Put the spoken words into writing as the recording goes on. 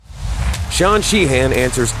Sean Sheehan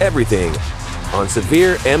answers everything on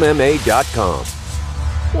SevereMMA.com.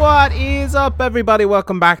 What is up, everybody?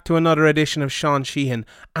 Welcome back to another edition of Sean Sheehan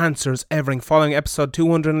Answers Everything, following episode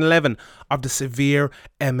 211 of the Severe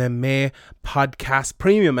MMA Podcast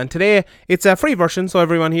Premium. And today, it's a free version, so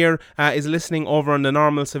everyone here is listening over on the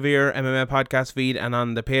normal Severe MMA Podcast feed and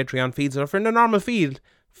on the Patreon feed. So if you're in the normal feed,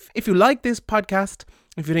 if you like this podcast,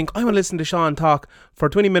 if you think, I want to listen to Sean talk for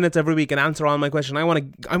 20 minutes every week and answer all my questions, I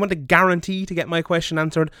want to guarantee to get my question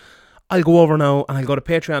answered, I'll go over now and I'll go to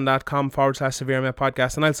patreon.com/Severe MMA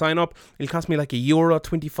Podcast and I'll sign up. It'll cost me like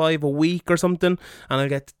 €25 a week or something, and I'll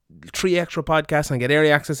get 3 extra podcasts and I get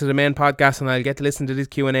early access to the main podcast, and I'll get to listen to this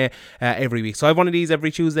Q&A every week. So I have one of these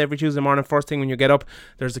every Tuesday morning. First thing when you get up,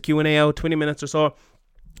 there's a Q&A out, 20 minutes or so.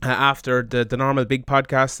 After the normal big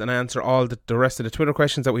podcast, and I answer all the rest of the Twitter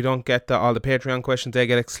questions that we don't get, all the Patreon questions. They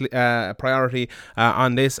get priority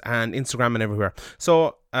on this, and Instagram and everywhere.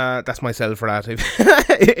 So that's my cell for that.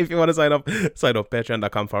 If you want to sign up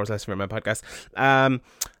patreon.com/Severe MMA Podcast.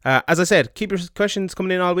 As I said, keep your questions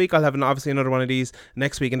coming in all week. I'll have obviously another one of these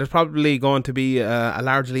next week, and there's probably going to be a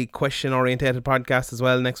largely question orientated podcast as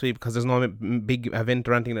well next week, because there's no big event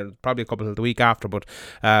or anything. There's probably a couple the week after, but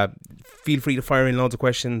feel free to fire in loads of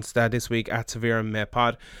questions this week at Severe MMA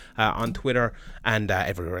Pod on Twitter and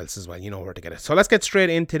everywhere else as well. You know where to get it. So let's get straight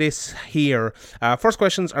into this here. First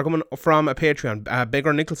questions are coming from a Patreon.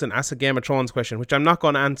 Beggar Nicholson asked a Game of Thrones question, which I'm not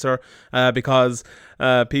going to answer because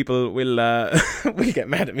people will will get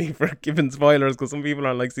mad at me for giving spoilers, because some people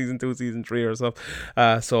are like season 2, season 3 or so.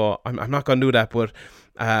 So I'm not going to do that. But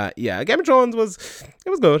yeah, Game of Thrones was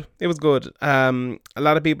good. It was good. A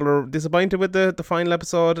lot of people are disappointed with the final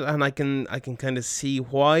episode, and I can kind of see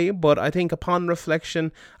why. But I think upon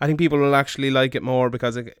reflection, I think people will actually like it more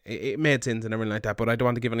because it made sense and everything like that. But I don't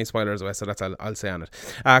want to give any spoilers away, so that's all I'll say on it.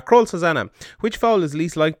 Kroll Susanna, which foul is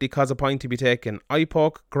least likely to cause a point to be taken? Eye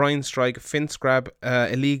poke, grind strike, fence grab,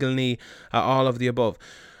 illegal knee, all of the above.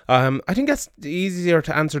 I think that's easier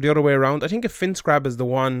to answer the other way around. I think a fence grab is the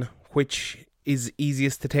one which is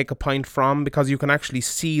easiest to take a point from, because you can actually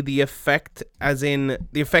see the effect, as in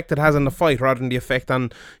the effect it has on the fight, rather than the effect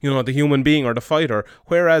on, the human being or the fighter.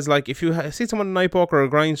 Whereas, like, if you see someone an eye poke or a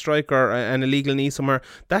grind strike or an illegal knee somewhere,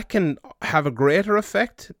 that can have a greater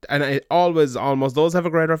effect, and it almost does have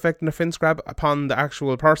a greater effect than a fence grab upon the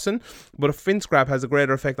actual person. But a fence grab has a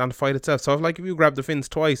greater effect on the fight itself. So if you grab the fence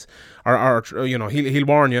twice, or he'll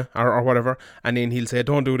warn you or whatever, and then he'll say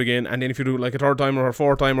don't do it again, and then if you do it like a third time or a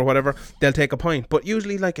fourth time or whatever, they'll take a point. But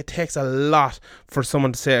usually, like, it takes a lot for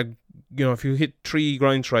someone to say, if you hit 3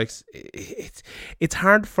 grind strikes, it's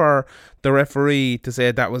hard for the referee to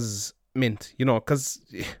say that was mint, because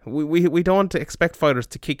we don't expect fighters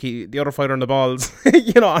to kick the other fighter in the balls,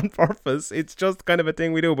 on purpose. It's just kind of a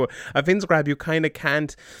thing we do. But a fence grab, you kind of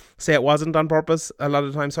can't say it wasn't on purpose a lot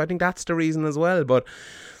of the time. So I think that's the reason as well. But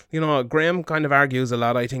Graham kind of argues a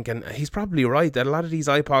lot, I think, and he's probably right, that a lot of these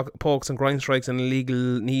eye pokes and grind strikes and illegal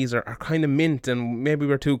knees are kind of mint, and maybe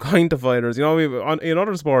we're too kind to fighters. In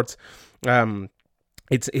other sports,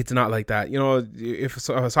 it's not like that. If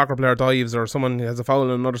a soccer player dives or someone has a foul in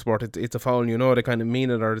another sport, it's a foul, and they kind of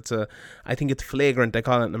mean it, or I think it's flagrant, they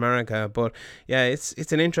call it in America. But yeah,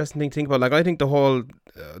 it's an interesting thing to think about. Like, I think the whole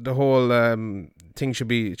thing should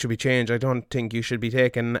be changed. I don't think you should be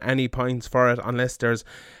taking any points for it unless there's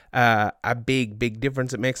a big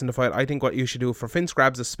difference it makes in the fight. I think what you should do for fence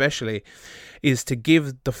grabs especially is to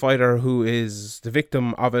give the fighter who is the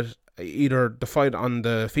victim of it either the fight on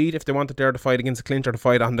the feet if they want it there, the fight against a clinch, or the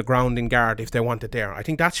fight on the ground in guard if they want it there. I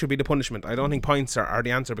think that should be the punishment. I don't think points are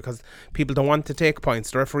the answer, because people don't want to take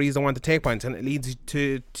points. The referees don't want to take points, and it leads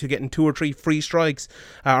to getting 2 or 3 free strikes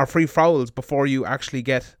or free fouls before you actually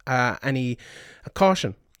get any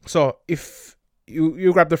caution. So if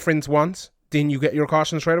you grab the fence once, then you get your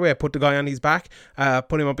caution straight away. Put the guy on his back,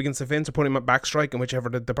 put him up against the fence, or put him at back striking, whichever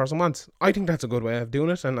the person wants. I think that's a good way of doing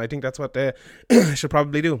it, and I think that's what they should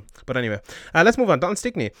probably do. But anyway, let's move on. Don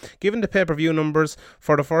Stickney, given the pay-per-view numbers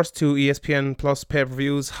for the first 2 ESPN Plus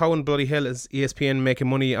pay-per-views, how in bloody hell is ESPN making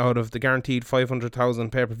money out of the guaranteed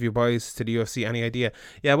 500,000 pay-per-view buys to the UFC? Any idea?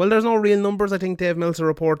 Yeah, well, there's no real numbers. I think Dave Meltzer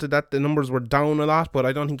reported that the numbers were down a lot, but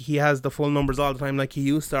I don't think he has the full numbers all the time like he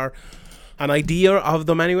used to, or an idea of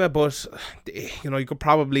them anyway. But you could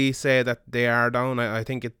probably say that they are down. I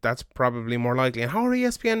think that's probably more likely. And how are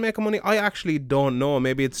ESPN making money? I actually don't know.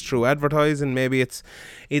 Maybe it's through advertising, maybe it's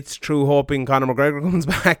through hoping Conor McGregor comes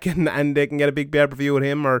back and they can get a big pay-per-view with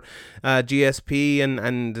him, or GSP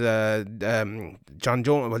and John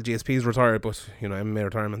Jones. Well, GSP's retired, but MMA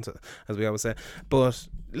retirement, as we always say. But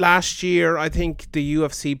last year, I think the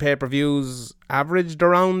UFC pay-per-views averaged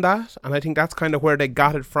around that, and I think that's kind of where they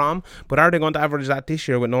got it from. But are they going to average that this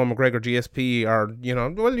year with no McGregor GSP, or, you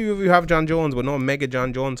know, well, you have John Jones, but no mega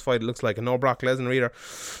John Jones fight, it looks like, and no Brock Lesnar either.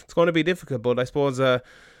 It's going to be difficult, but I suppose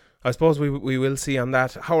we will see on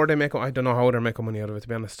that. How are they making? I don't know how they're making money out of it, to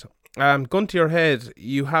be honest. Gun to your head,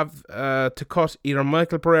 you have to cut either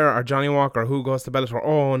Michael Pereira or Johnny Walker. Who goes to Bellator?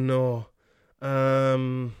 Oh no.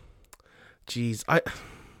 Jeez, I'd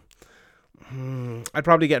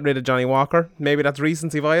probably get rid of Johnny Walker. Maybe that's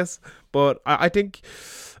recency bias, but I think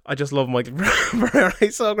I just love Michael Pereira.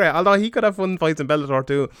 He's so great. Although he could have fun fights in Bellator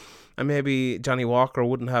too, and maybe Johnny Walker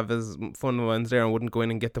wouldn't have as fun ones there and wouldn't go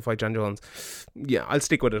in and get to fight John Jones. Yeah, I'll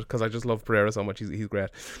stick with it because I just love Pereira so much. He's great.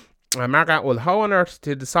 Mark Atwell, how on earth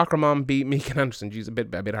did the soccer mom beat Megan Anderson? She's a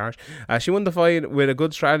bit harsh. She won the fight with a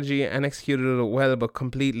good strategy and executed it well, but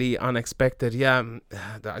completely unexpected. Yeah,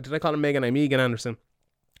 did I call her Megan Anderson?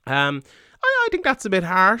 I think that's a bit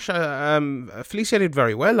harsh. Felicia did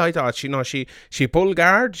very well. I thought she pulled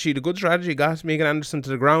guard. She had a good strategy, got Megan Anderson to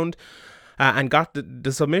the ground, and got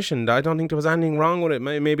the submission. I don't think there was anything wrong with it.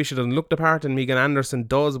 Maybe she doesn't look the part, and Megan Anderson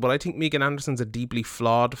does. But I think Megan Anderson's a deeply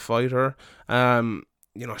flawed fighter.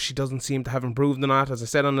 She doesn't seem to have improved on that. As I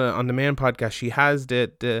said on the main podcast, she has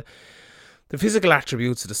the physical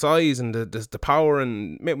attributes, the size and the power,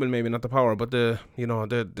 and maybe not the power, but the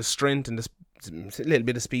strength and a little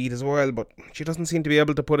bit of speed as well. But she doesn't seem to be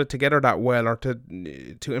able to put it together that well, or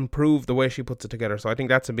to improve the way she puts it together. So I think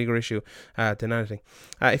that's a bigger issue than anything.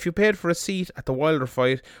 If you paid for a seat at the Wilder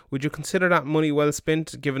fight, would you consider that money well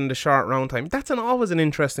spent given the short round time? That's always an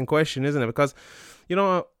interesting question, isn't it? Because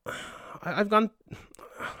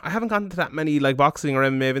I haven't gone to that many like boxing or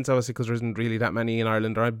MMA events, obviously, because there isn't really that many in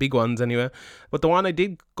Ireland, or big ones anyway. But the one I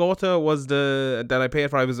did go to was that I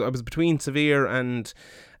paid for. I was between Severe and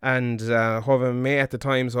Hove MMA at the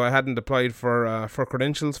time, so I hadn't applied for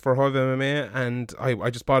credentials for Hove MMA, and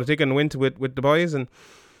I just bought a ticket and went with the boys, and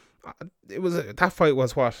that fight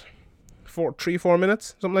was what, 3-4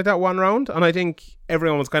 minutes, something like that, one round, and I think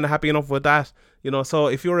everyone was kind of happy enough with that, So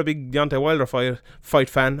if you're a big Deontay Wilder fight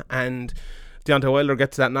fan, and Deontay Wilder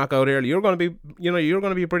gets that knockout early, you're going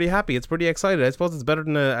to be pretty happy. It's pretty excited. I suppose it's better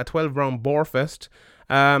than a 12-round bore fest.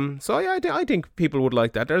 So yeah, I think people would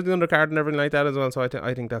like that. There's the undercard and everything like that as well. So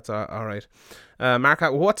I think that's all right. Mark,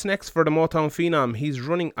 what's next for the Motown Phenom? He's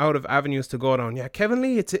running out of avenues to go down. Yeah, Kevin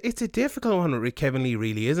Lee. It's a difficult one with Kevin Lee,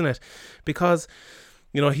 really, isn't it? Because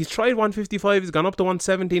he's tried 155. He's gone up to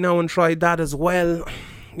 170 now and tried that as well.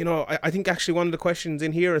 I think actually one of the questions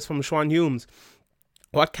in here is from Sean Humes.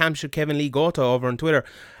 What camp should Kevin Lee go to over on Twitter?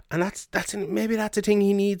 And maybe that's a thing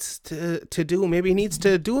he needs to do. Maybe he needs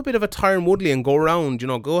to do a bit of a Tyron Woodley and go around,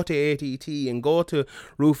 go to ATT and go to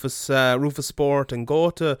Rufus Sport and go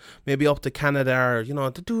to maybe up to Canada, or,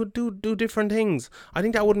 to do different things. I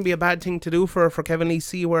think that wouldn't be a bad thing to do for Kevin Lee.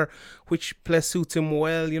 See which place suits him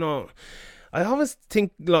well. I always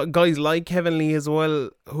think guys like Kevin Lee as well,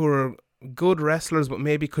 who are good wrestlers but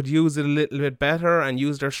maybe could use it a little bit better and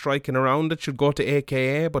use their striking around it, should go to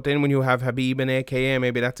AKA. But then when you have Habib in AKA,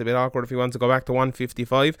 maybe that's a bit awkward if he wants to go back to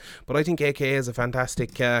 155. But I think AKA is a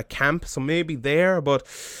fantastic camp, so maybe there. But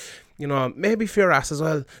maybe Firas as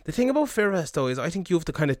well. The thing about Firas though is I think you have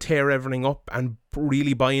to kind of tear everything up and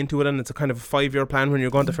really buy into it, and it's a kind of a 5-year plan when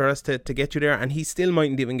you're going to Firas to get you there, and he still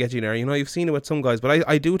mightn't even get you there. You've seen it with some guys, but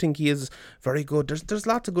I do think he is very good. There's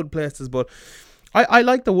lots of good places, but I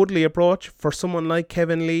like the Woodley approach for someone like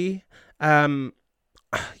Kevin Lee. I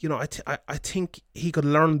think he could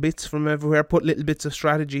learn bits from everywhere, put little bits of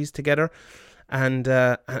strategies together, and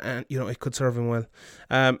it could serve him well.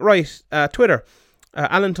 Twitter,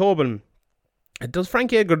 Alan Tobin. Does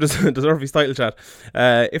Frankie Edgar deserve his title shot?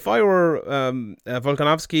 If I were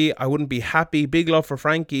Volkanovski, I wouldn't be happy. Big love for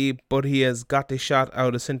Frankie, but he has got this shot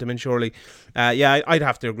out of sentiment, surely. I'd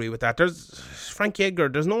have to agree with that. Frankie Edgar,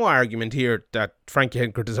 there's no argument here that Frankie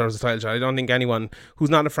Edgar deserves a title shot. I don't think anyone who's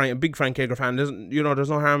not a big Frankie Edgar fan, there's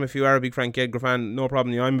no harm if you are a big Frankie Edgar fan, no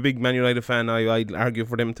problem. I'm a big Man United fan. I'd argue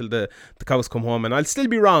for them till the cows come home, and I'll still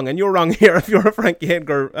be wrong, and you're wrong here if you're a Frankie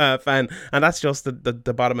Edgar fan, and that's just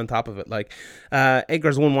the bottom and top of it.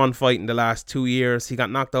 Edgar's won one fight in the last 2 years. He got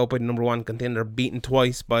knocked out by the number one contender, beaten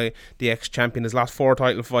twice by the ex-champion. His last 4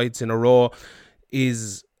 title fights in a row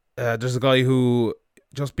there's a guy who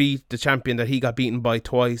just beat the champion that he got beaten by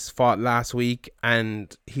twice, fought last week,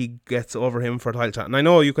 and he gets over him for a title shot. And I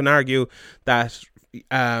know you can argue that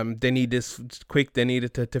they need this quick, they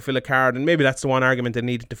needed to fill a card, and maybe that's the one argument, they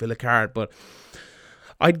needed to fill a card, but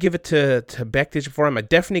I'd give it to Bektic before him. I'd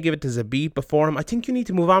definitely give it to Zabit before him. I think you need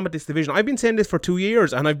to move on with this division. I've been saying this for 2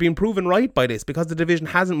 years, and I've been proven right by this, because the division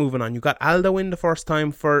hasn't moving on. You got Aldo in the first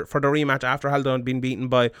time for the rematch after Aldo had been beaten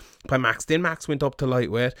by Max. Then Max went up to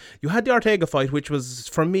lightweight. You had the Ortega fight, which was,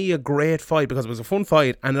 for me, a great fight, because it was a fun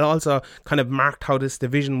fight, and it also kind of marked how this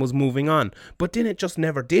division was moving on. But then it just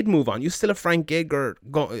never did move on. You still have Frank Edgar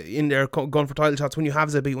in there going for title shots when you have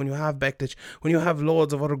Zabit, when you have Bektic, when you have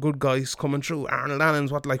loads of other good guys coming through. Arnold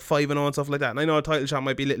Allen's like 5-0 and stuff like that, and I know a title shot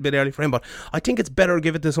might be a little bit early for him, but I think it's better to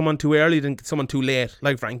give it to someone too early than someone too late,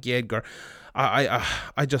 like Frankie Edgar.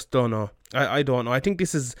 I just don't know. I don't know. I think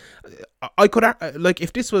this is, I could, like,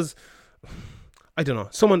 if this was, I don't know,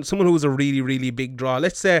 someone who was a really, really big draw.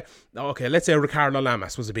 Let's say Ricardo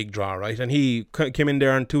Lamas was a big draw, right? And he came in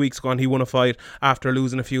there and 2 weeks ago and he won a fight after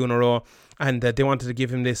losing a few in a row. And they wanted to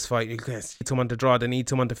give him this fight. You need someone to draw. They need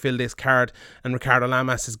someone to fill this card. And Ricardo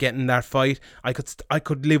Lamas is getting that fight. I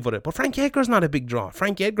could live with it. But Frank Edgar's not a big draw.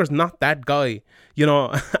 Frank Edgar's not that guy, you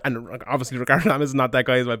know. And obviously Ricardo Lamas is not that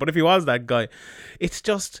guy as well. But if he was that guy, it's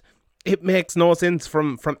just, it makes no sense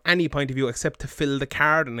from any point of view except to fill the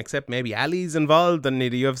card, and except maybe Ali's involved, and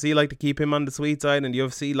the UFC like to keep him on the sweet side, and the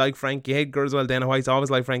UFC like Frankie Edgar as well. Dana White's always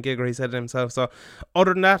like Frank Edgar, he said it himself. So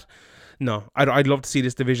other than that, no, I'd love to see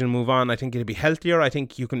this division move on. I think it'll be healthier. I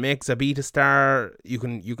think you can make Zabit a star. You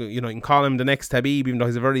can call him the next Khabib, even though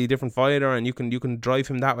he's a very different fighter, and you can drive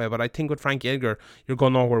him that way. But I think with Frankie Edgar, you're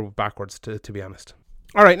going nowhere backwards, to be honest.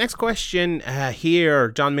 All right, next question here.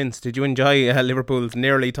 John Mintz, did you enjoy Liverpool's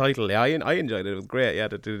nearly title? Yeah, I enjoyed it. It was great. Yeah,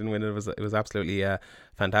 that didn't win. It was absolutely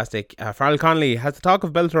fantastic. Farrell Connolly, has the talk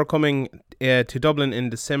of Bellator coming to Dublin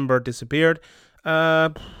in December disappeared?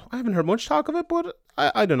 I haven't heard much talk of it, but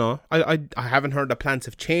I don't know. I haven't heard that plans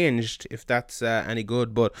have changed, if that's any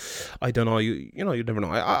good, but I don't know. You never know.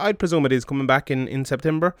 I'd presume it is coming back in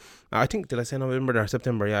September. I think, did I say November or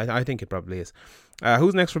September? Yeah, I think it probably is.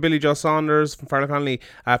 Who's next for Billy Joe Saunders from Farrell Connolly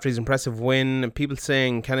after his impressive win? People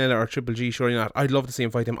saying Canelo or Triple G, surely not. I'd love to see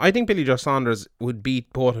him fight him. I think Billy Joe Saunders would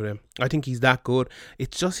beat both of them. I think he's that good.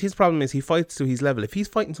 It's just his problem is he fights to his level. If he's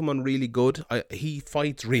fighting someone really good, he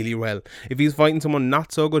fights really well. If he's fighting someone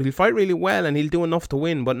not so good, he'll fight really well and he'll do enough to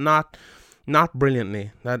win, but not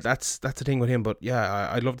brilliantly. That's the thing with him. But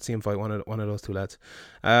yeah, I'd love to see him fight one of those two lads.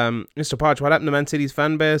 Mr. Podge, what happened to Man City's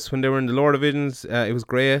fan base when they were in the lower divisions? It was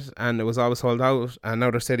great and it was always sold out, and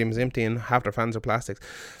now their stadium is empty and half their fans are plastics.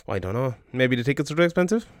 Well, I don't know. Maybe the tickets are too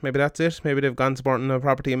expensive. Maybe that's it. Maybe they've gone supporting a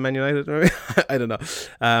property in Man United. I don't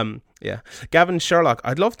know. Yeah, Gavin Sherlock,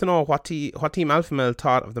 I'd love to know what Team Alpha Male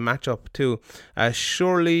thought of the matchup too.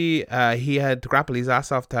 Surely he had to grapple his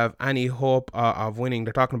ass off to have any hope of winning.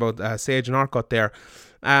 They're talking about Sage and Orcutt there.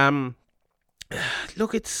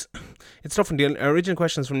 Look, it's tough. The original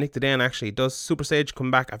questions from Nick Dedan actually. Does Super Sage come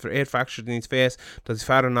back after 8 fractures in his face? Does his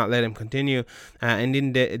father not let him continue?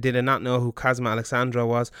 And did I not know who Kazma Alexandra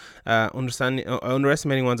was?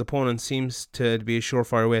 Underestimating one's opponent seems to be a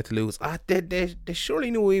surefire way to lose. They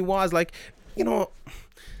surely knew who he was. Like, you know,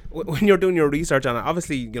 when you're doing your research on it,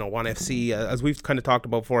 obviously, ONE FC, as we've kind of talked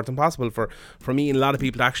about before, it's impossible for me and a lot of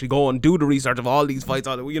people to actually go and do the research of all these fights.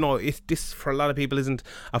 This for a lot of people isn't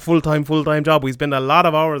a full-time job. We spend a lot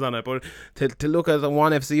of hours on it, but to look at the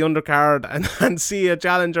ONE FC undercard and see a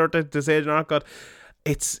challenger to Sage and Orcutt,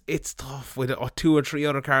 it's tough with 2 or 3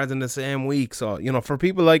 other cards in the same week. So, for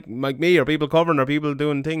people like me or people covering or people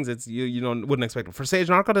doing things, it's you wouldn't expect it. For Sage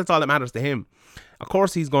and Orcutt, it's all that matters to him. Of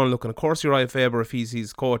course he's going looking. Of course Uriah Faber, if he's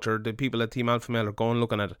his coach, or the people at Team Alpha Male are going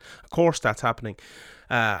looking at it. Of course that's happening.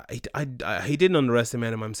 He didn't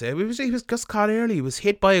underestimate him, I'm saying. He was just caught early. He was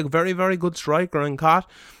hit by a very, very good striker and caught.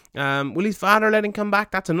 Will his father let him come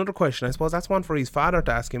back? That's another question. I suppose that's one for his father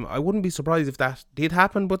to ask him. I wouldn't be surprised if that did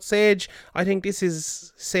happen. But Sage, I think this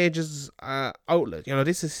is Sage's outlet.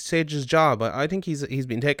 This is Sage's job. I think he's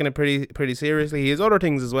been taking it pretty seriously. He has other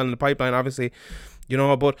things as well in the pipeline, obviously,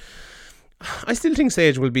 but I still think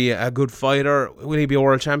Sage will be a good fighter. Will he be a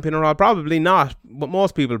world champion or all? Probably not. But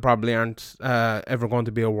most people probably aren't ever going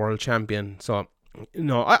to be a world champion. So,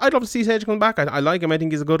 I'd love to see Sage come back. I like him. I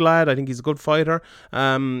think he's a good lad. I think he's a good fighter.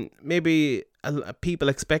 Maybe people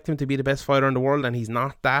expect him to be the best fighter in the world, and he's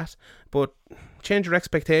not that. But change your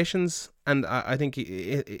expectations, and I think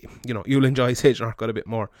you'll enjoy Sage and Orcutt a bit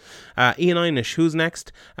more. Ian Heinisch, who's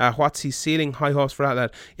next? What's his ceiling? High hopes for that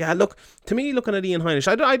lad. Yeah, look, to me, looking at Ian Heinisch,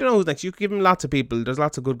 I don't know who's next. You could give him lots of people. There's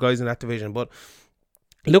lots of good guys in that division, but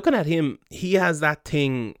looking at him, he has that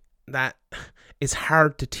thing that is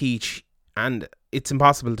hard to teach, and it's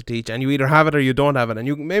impossible to teach, and you either have it or you don't have it, and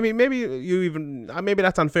you maybe you even maybe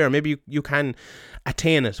that's unfair. Maybe you can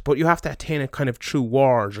attain it, but you have to attain it kind of through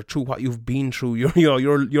wars or through what you've been through,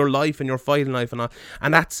 your life and your fighting life and all,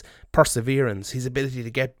 and that's perseverance. His ability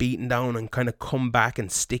to get beaten down and kind of come back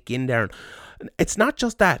and stick in there. And it's not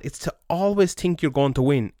just that; it's to always think you're going to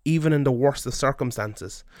win, even in the worst of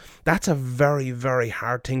circumstances. That's a very, very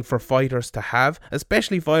hard thing for fighters to have,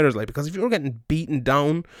 especially fighters because if you're getting beaten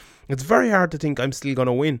down, it's very hard to think I'm still going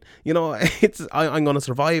to win. I'm going to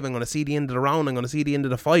survive. I'm going to see the end of the round. I'm going to see the end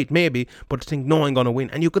of the fight, maybe. But to think, no, I'm going to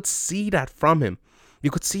win. And you could see that from him.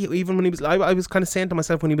 You could see it even when he was. I was kind of saying to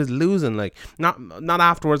myself when he was losing, not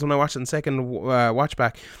afterwards when I watched it in second watch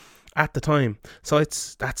back, at the time. So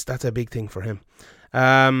that's a big thing for him.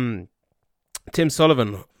 Tim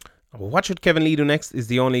Sullivan. What should Kevin Lee do next is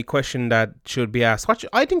the only question that should be asked.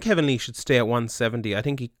 I think Kevin Lee should stay at 170. I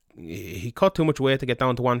think he cut too much weight to get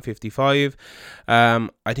down to 155. I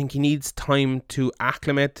think he needs time to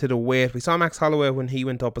acclimate to the weight. We saw Max Holloway when he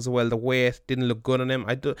went up as well. The weight didn't look good on him.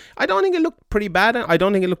 I don't think it looked pretty bad. I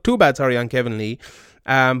don't think it looked too bad, on Kevin Lee.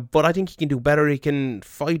 But I think he can do better. He can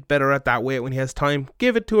fight better at that weight when he has time.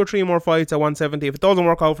 Give it 2 or 3 more fights at 170. If it doesn't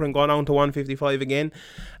work out for him, go down to 155 again.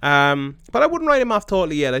 But I wouldn't write him off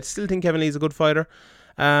totally yet. I still think Kevin Lee's a good fighter.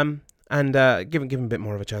 And give him a bit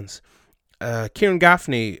more of a chance. Kieran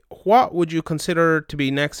Gaffney, what would you consider to be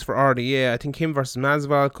next for RDA? I think him versus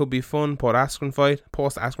Masvidal could be fun. Post-Askren fight.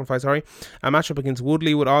 A matchup against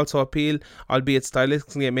Woodley would also appeal, albeit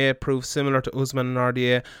stylistically it may prove similar to Usman and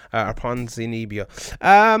RDA or Ponzinibbio.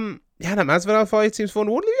 That Masvidal fight seems fun.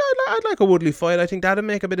 Woodley, I'd like a Woodley fight. I think that'd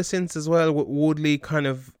make a bit of sense as well, with Woodley kind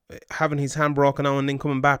of having his hand broken out and then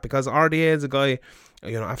coming back, because RDA is a guy,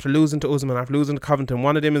 after losing to Usman, after losing to Covington,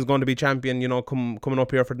 one of them is going to be champion, coming up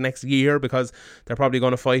here for the next year, because they're probably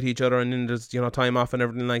going to fight each other, and then there's, time off and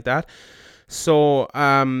everything like that. So,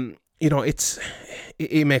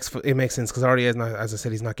 it makes sense, because RDA is not, as I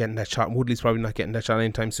said, he's not getting that shot. Woodley's probably not getting that shot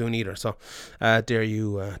anytime soon either. So, there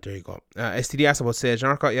you go. STD asked about Sage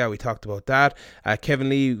Northcutt. Yeah, we talked about that. Kevin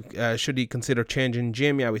Lee, should he consider changing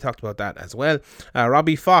gym? Yeah, we talked about that as well.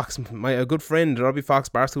 Robbie Fox, my good friend Robbie Fox,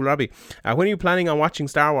 Barstool Robbie. When are you planning on watching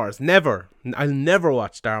Star Wars? Never. I'll never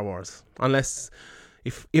watch Star Wars unless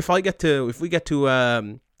if we get to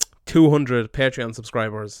 200 Patreon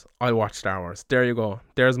subscribers, I'll watch Star Wars. There you go.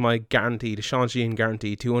 There's my guarantee, the Sean Sheehan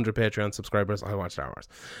guarantee. 200 Patreon subscribers, I'll watch Star Wars.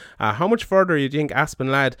 How much further do you think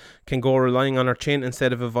Aspen Ladd can go relying on her chin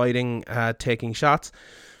instead of avoiding taking shots?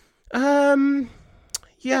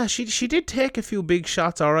 Yeah, she did take a few big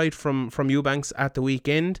shots, all right, from Eubanks at the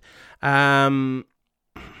weekend.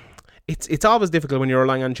 It's always difficult when you're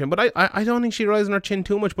relying on chin, but I don't think she relies on her chin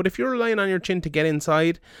too much. But if you're relying on your chin to get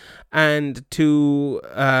inside and to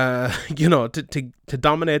to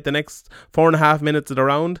dominate the next 4.5 minutes of the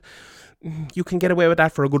round, you can get away with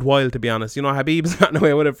that for a good while, to be honest. Habib's gotten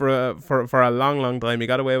away with it for a long time. He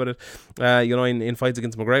got away with it, in fights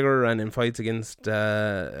against McGregor and in fights against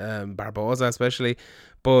Barboza especially.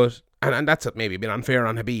 But and that's maybe a bit unfair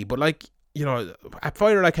on Habib, but a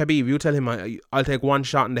fighter like Habib, you tell him I'll take one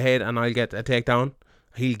shot in the head and I'll get a takedown,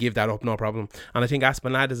 he'll give that up, no problem. And I think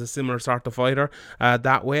Aspen Ladd is a similar sort of fighter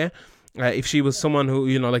that way. If she was someone who,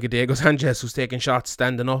 like a Diego Sanchez, who's taking shots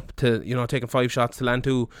standing up to, taking 5 shots to land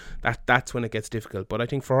 2, that's when it gets difficult. But I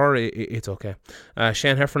think for her, it's okay.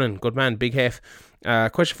 Shane Heffernan, good man, big hef.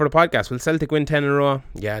 Question for the podcast: will Celtic win 10 in a row?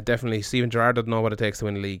 Yeah, definitely. Steven Gerrard doesn't know what it takes to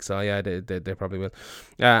win the league, so yeah, they probably will.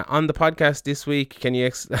 On the podcast this week, can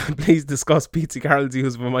you please discuss Pete Carroll's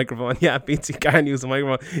use of a microphone? Yeah, Pete can use a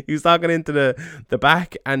microphone. He was talking into the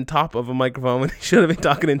back and top of a microphone when he should have been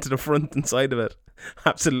talking into the front and side of it.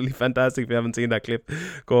 Absolutely fantastic. If you haven't seen that clip,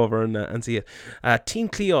 go over and see it. Team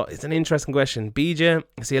Cleo is an interesting question. BJ,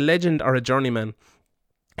 is he a legend or a journeyman?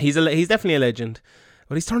 He's definitely a legend,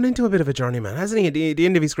 but he's turned into a bit of a journeyman, hasn't he, at the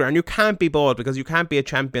end of his career? And you can't be both, because you can't be a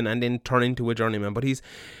champion and then turn into a journeyman. But he's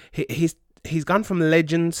gone from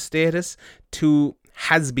legend status to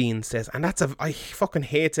has-been status, and I fucking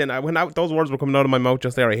hate saying that. When those words were coming out of my mouth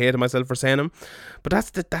just there, I hated myself for saying them. But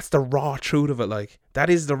that's the raw truth of it. That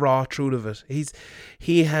is the raw truth of it.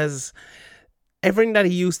 He has everything that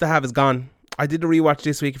he used to have is gone. I did a rewatch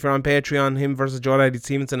this week, if you're on Patreon, him versus Joe Eddie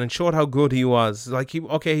Stevenson, and showed how good he was.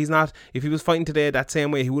 He's not, if he was fighting today that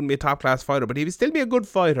same way, he wouldn't be a top class fighter, but he would still be a good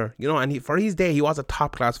fighter, and for his day, he was a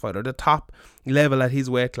top class fighter, the top level at his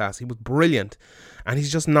weight class. He was brilliant, and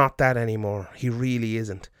he's just not that anymore. He really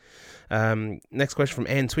isn't. Next question from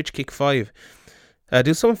N, SwitchKick5.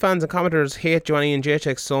 Do some fans and commenters hate Joanna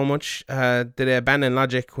Jędrzejczyk so much? Do they abandon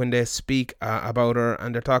logic when they speak about her,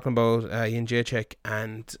 and they're talking about Jędrzejczyk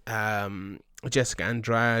and Jessica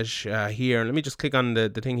Andrade here. Let me just click on the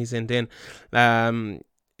thing he sent in.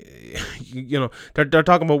 You know, they're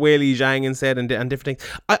talking about Wei Li Zhang instead and different things.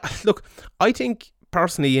 I think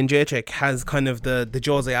personally Jędrzejczyk has kind of the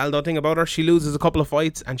Jose Aldo thing about her. She loses a couple of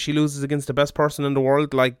fights and she loses against the best person in the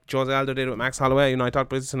world, like Jose Aldo did with Max Holloway. You know, I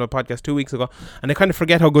talked about this in a podcast 2 weeks ago, and they kind of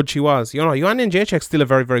forget how good she was. You know, Joanna Jędrzejczyk's still a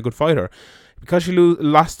very, very good fighter. Because she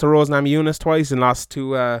lost to Rose Namajunas twice and lost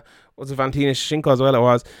to Valentina Shevchenko as well, it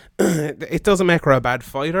was. It doesn't make her a bad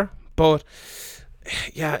fighter, but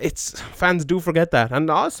yeah, it's fans do forget that,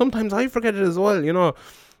 and sometimes I forget it as well, you know.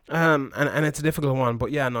 And it's a difficult one,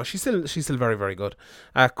 but yeah, no, she's still very, very good.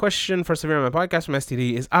 Question for Severe MMA podcast from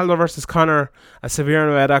STD: is Aldo versus Conor a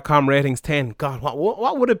SevereMMA.com ratings 10? God,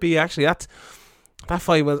 what would it be actually? That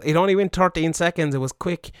fight it only went 13 seconds. It was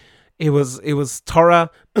quick. It was thorough.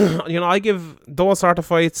 You know, I give those sort of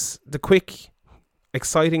fights, the quick,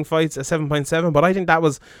 exciting fights, a 7.7. But I think that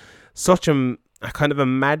was such a kind of a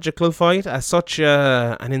magical fight, such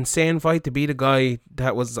an insane fight to beat a guy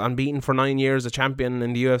that was unbeaten for 9 years, a champion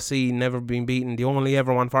in the UFC, never been beaten, the only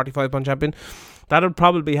ever 145-pound champion. That would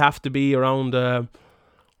probably have to be around, I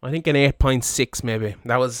think an 8.6 maybe.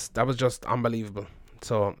 That was just unbelievable.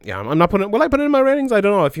 So yeah, I'm not putting. Will I put it in my ratings? I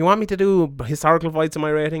don't know. If you want me to do historical fights in my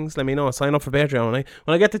ratings, let me know. Sign up for Patreon. When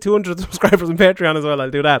I get to 200 subscribers on Patreon as well, I'll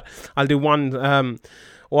do that. I'll do one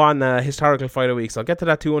historical fight a week. So I'll get to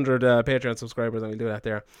that 200 Patreon subscribers and we'll do that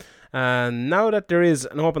there. Now that there is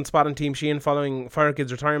an open spot on Team Sheehan following Fire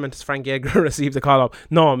Kid's retirement, Frank Edgar received a call up.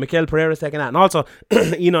 No, Mikael Pereira's taking that. And also,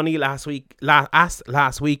 Ian O'Neill asked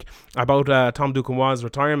last week about Tom Duquesnoy's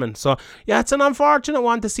retirement. So yeah, it's an unfortunate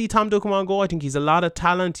one to see Tom Duquesnoy go. I think he's a lot of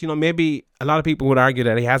talent. You know, maybe a lot of people would argue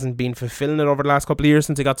that he hasn't been fulfilling it over the last couple of years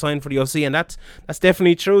since he got signed for the UFC, and that's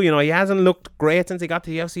definitely true. You know, he hasn't looked great since he got to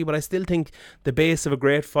the UFC, but I still think the base of a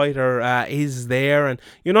great fighter is there. And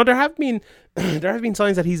you know, there have been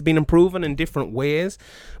signs that he's been improving in different ways,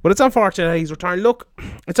 but it's unfortunate that he's retiring. Look,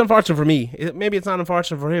 it's unfortunate for me. Maybe it's not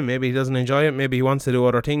unfortunate for him. Maybe he doesn't enjoy it. Maybe he wants to do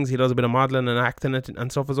other things. He does a bit of modelling and acting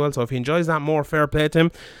and stuff as well. So if he enjoys that more, fair play to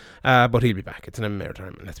him. But he'll be back. It's an MMA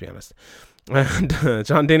retirement, let's be honest. And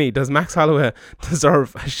John Denny, does Max Holloway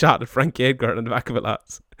deserve a shot at Frank Edgar in the back of it,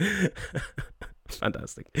 lads?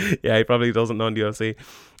 Fantastic. Yeah, he probably doesn't know in the UFC.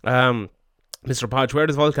 Mr. Podge, where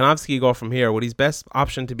does Volkanovski go from here? Would his best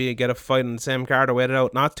option to be get a fight on the same card or wait it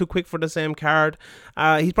out? Not too quick for the same card.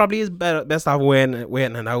 He probably is best off waiting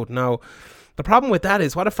it out now. The problem with that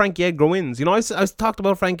is, what if Frank Edgar wins? You know, I talked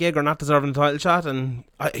about Frank Edgar not deserving the title shot, and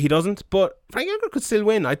he doesn't. But Frank Edgar could still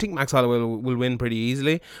win. I think Max Holloway will win pretty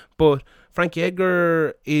easily. But Frank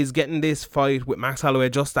Edgar is getting this fight with Max Holloway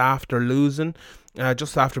just after losing.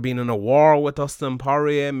 Just after being in a war with Dustin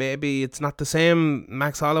Poirier. Maybe it's not the same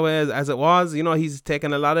Max Holloway as it was. You know, he's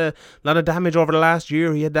taken a lot of damage over the last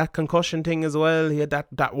year. He had that concussion thing as well. He had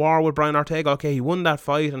that war with Brian Ortega. Okay, he won that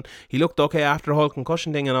fight and he looked okay after the whole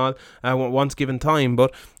concussion thing and all once given time.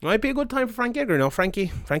 But it might be a good time for Frank Edgar. You know,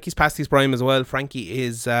 Frankie's past his prime as well. Frankie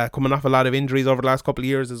is coming off a lot of injuries over the last couple of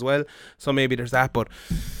years as well. So maybe there's that. But,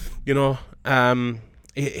 you know,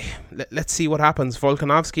 let's see what happens.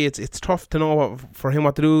 Volkanovski, it's tough to know for him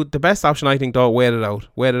what to do. The best option, I think, though, wait it out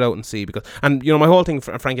and see, because, and you know, my whole thing,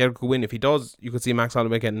 Frank Edgar could win. If he does, you could see Max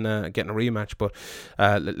Holloway getting a rematch. But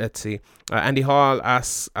let's see. Andy Hall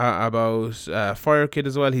asks about Fire Kid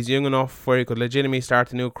as well. He's young enough where he could legitimately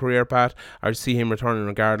start a new career path, or see him returning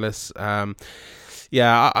regardless.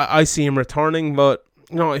 Yeah, I see him returning, but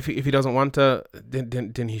no, if he doesn't want to,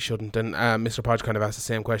 then he shouldn't. And Mr. Podge kind of asked the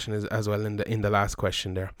same question as well in the last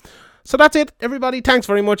question there. So that's it, everybody. Thanks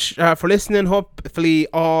very much for listening. Hopefully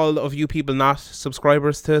all of you people not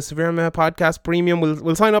subscribers to Severe MMA Podcast Premium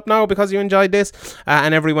will sign up now because you enjoyed this.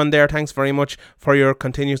 And everyone there, thanks very much for your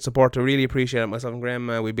continued support. I really appreciate it. Myself and Graham,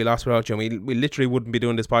 we'd be lost without you. And we literally wouldn't be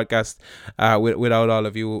doing this podcast without all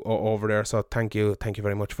of you over there. So thank you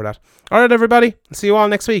very much for that. All right, everybody. See you all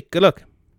next week. Good luck.